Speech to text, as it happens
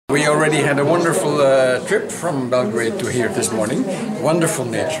We already had a wonderful trip from Belgrade to here this morning. Wonderful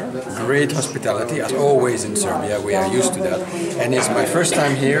nature, great hospitality, as always in Serbia. We are used to that. And it's my first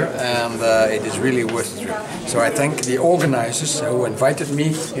time here, and it is really worth the trip. So I thank the organizers who invited me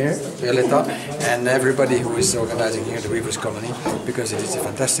here, Violeta, and everybody who is organizing here the Weavers Colony, because it is a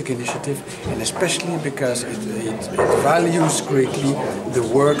fantastic initiative, and especially because it values greatly the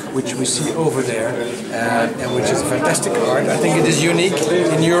work which we see over there, and which is a fantastic art. I think it is unique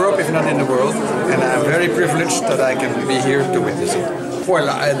in Europe, if not in the world, and I'm very privileged that I can be here to witness it. Well,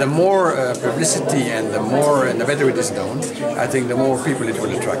 the more publicity and the better it is known, I think the more people it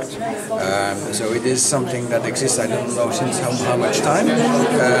will attract. So it is something that exists, I don't know since how much time.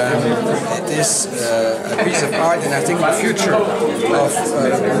 It is a piece of art, and I think the future of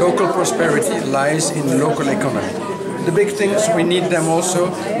local prosperity lies in local economy. The big things, we need them also,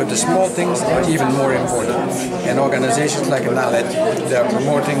 but the small things are even more important. And organizations like NALED, they are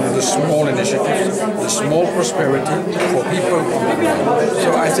promoting the small initiatives, the small prosperity for people on the ground.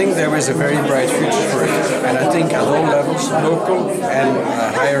 So I think there is a very bright future for it. And I think at all levels, local and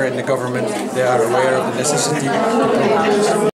higher in the government, they are aware of the necessity to promote this.